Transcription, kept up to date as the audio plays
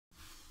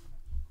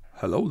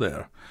Hello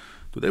there.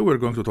 Today we're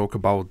going to talk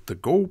about the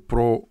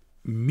GoPro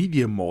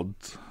media mode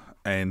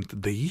and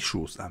the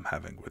issues I'm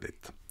having with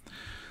it.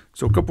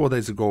 So a couple of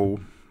days ago,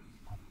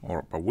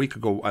 or a week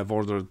ago, I've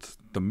ordered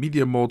the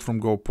media mode from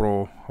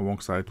GoPro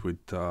alongside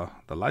with the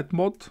light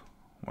mode,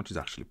 which is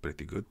actually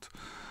pretty good,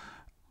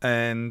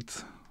 and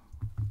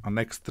an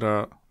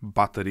extra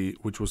battery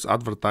which was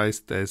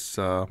advertised as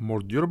a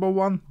more durable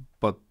one,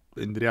 but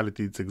in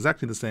reality it's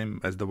exactly the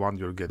same as the one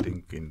you're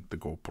getting in the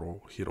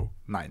GoPro Hero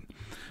 9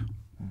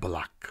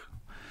 Black.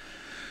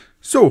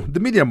 So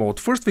the media mode,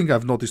 first thing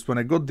I've noticed when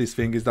I got this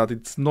thing is that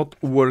it's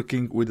not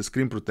working with the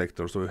screen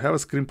protector. So you have a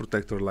screen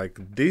protector like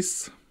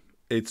this,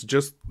 it's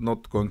just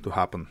not going to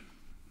happen.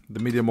 The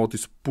media mode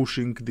is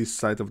pushing this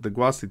side of the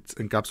glass, it's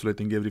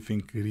encapsulating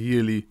everything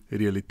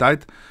really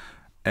tight,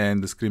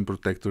 and the screen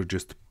protector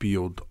just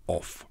peeled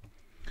off.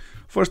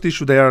 First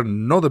issue there,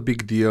 not a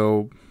big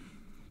deal.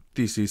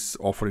 This is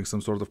offering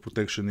some sort of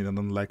protection in an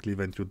unlikely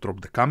event you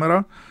drop the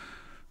camera.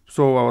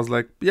 So I was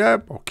like, yeah,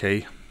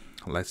 okay,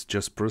 let's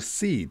just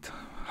proceed.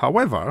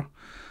 However,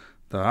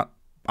 the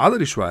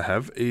other issue I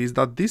have is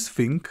that this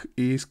thing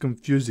is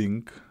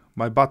confusing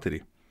my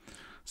battery.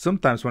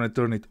 Sometimes when I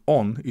turn it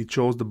on, it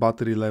shows the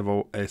battery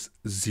level as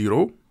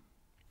 0,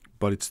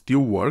 but it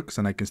still works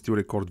and I can still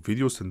record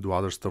videos and do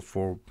other stuff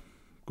for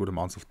good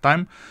amounts of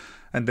time.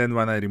 And then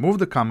when I remove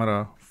the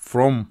camera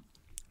from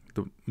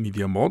the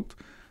media mode,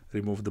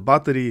 remove the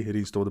battery,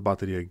 reinstall the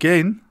battery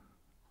again,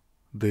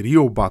 the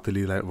real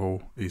battery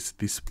level is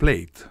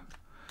displayed.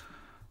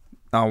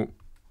 Now,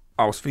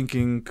 I was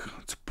thinking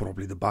it's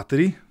probably the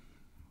battery.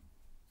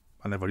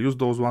 I never used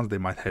those ones, they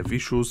might have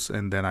issues,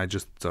 and then I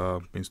just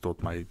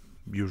installed my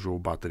usual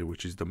battery,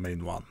 which is the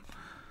main one.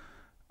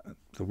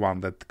 The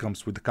one that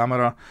comes with the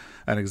camera,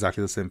 and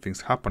exactly the same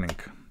thing's happening.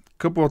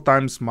 Couple of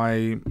times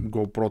my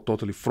GoPro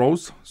totally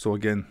froze, so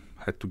again,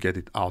 had to get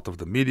it out of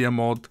the media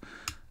mode,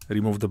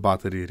 remove the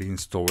battery,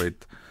 reinstall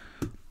it.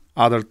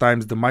 Other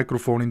times the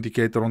microphone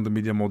indicator on the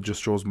media mode just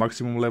shows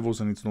maximum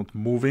levels and it's not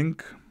moving.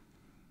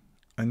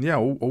 And yeah,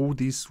 all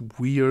these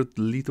weird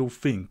little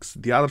things.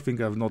 The other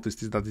thing I've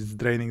noticed is that it's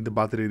draining the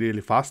battery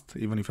really fast,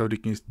 even if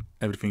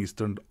everything is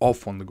turned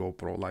off on the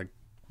GoPro, like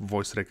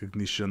voice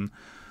recognition,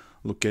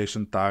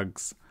 location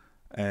tags,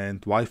 and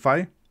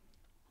Wi-Fi.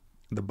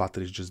 The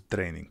battery is just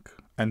draining.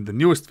 And the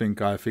newest thing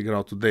I figured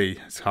out today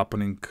is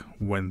happening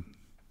when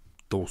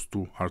those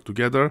two are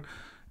together.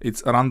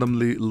 It's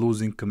randomly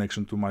losing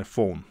connection to my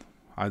phone,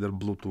 either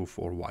Bluetooth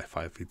or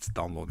Wi-Fi if it's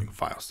downloading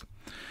files.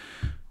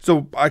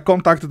 So I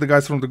contacted the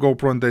guys from the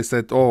GoPro and they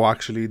said, oh,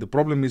 actually the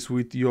problem is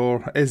with your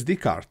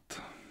SD card,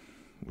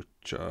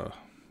 which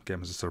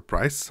came as a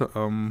surprise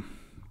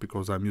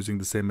because I'm using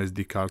the same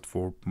SD card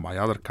for my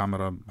other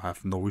camera. I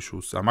have no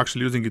issues. I'm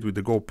actually using it with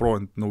the GoPro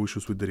and no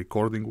issues with the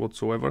recording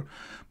whatsoever.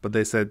 But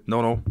they said,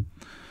 no,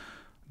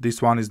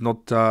 this one is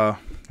not,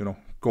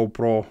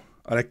 GoPro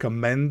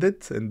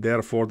recommended, and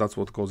therefore that's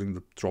what causing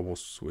the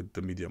troubles with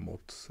the media mode.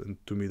 And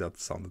to me that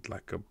sounded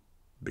like a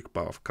big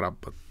pile of crap,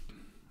 but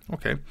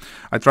okay.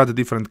 I tried a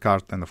different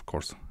card and of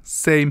course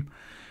same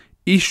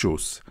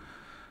issues.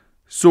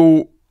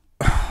 So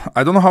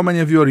I don't know how many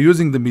of you are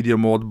using the media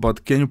mode,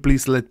 but can you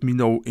please let me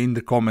know in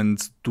the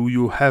comments, do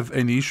you have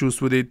any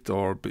issues with it,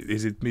 or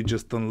is it me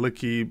just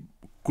unlucky?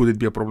 Could it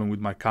be a problem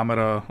with my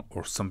camera,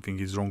 or something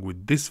is wrong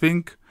with this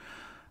thing?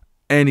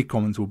 Any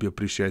comments will be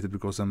appreciated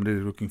because I'm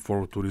really looking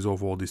forward to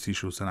resolve all these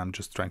issues and I'm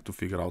just trying to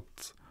figure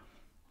out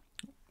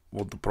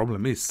what the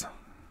problem is.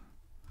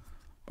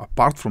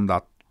 Apart from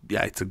that,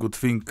 yeah, it's a good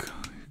thing.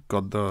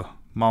 Got the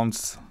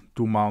mounts,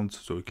 2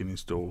 mounts, so you can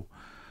install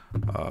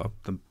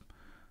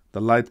the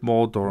light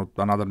mode or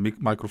another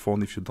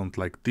microphone if you don't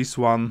like this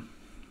one.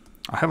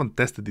 I haven't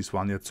tested this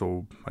one yet,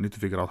 so I need to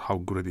figure out how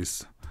good it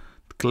is.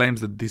 It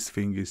claims that this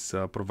thing is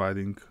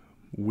providing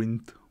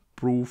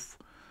windproof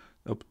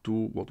up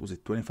to,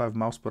 25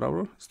 miles per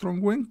hour strong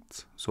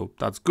winds, so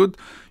that's good.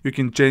 You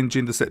can change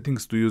in the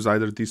settings to use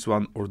either this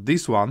one or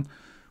this one,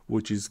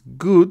 which is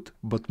good,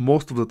 but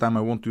most of the time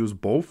I want to use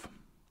both.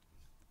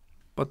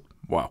 But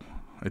wow,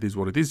 it is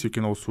what it is. You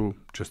can also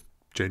just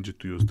change it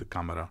to use the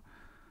camera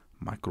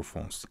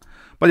microphones.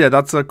 But yeah,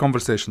 that's a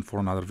conversation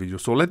for another video.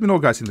 So let me know,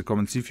 guys, in the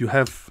comments if you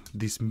have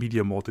this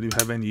media mode and you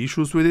have any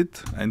issues with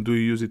it, and do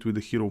you use it with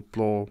the Hero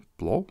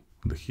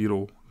the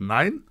Hero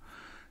 9,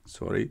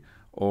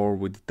 or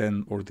with the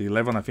 10 or the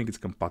 11. I think it's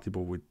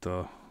compatible with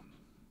 9,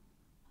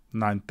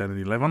 10, and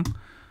 11.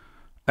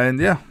 And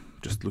yeah,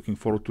 just looking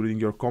forward to reading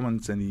your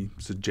comments, any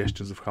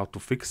suggestions of how to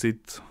fix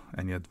it,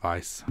 any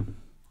advice.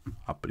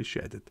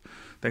 Appreciate it.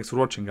 Thanks for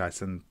watching,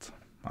 guys, and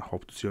I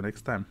hope to see you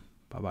next time.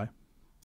 Bye bye.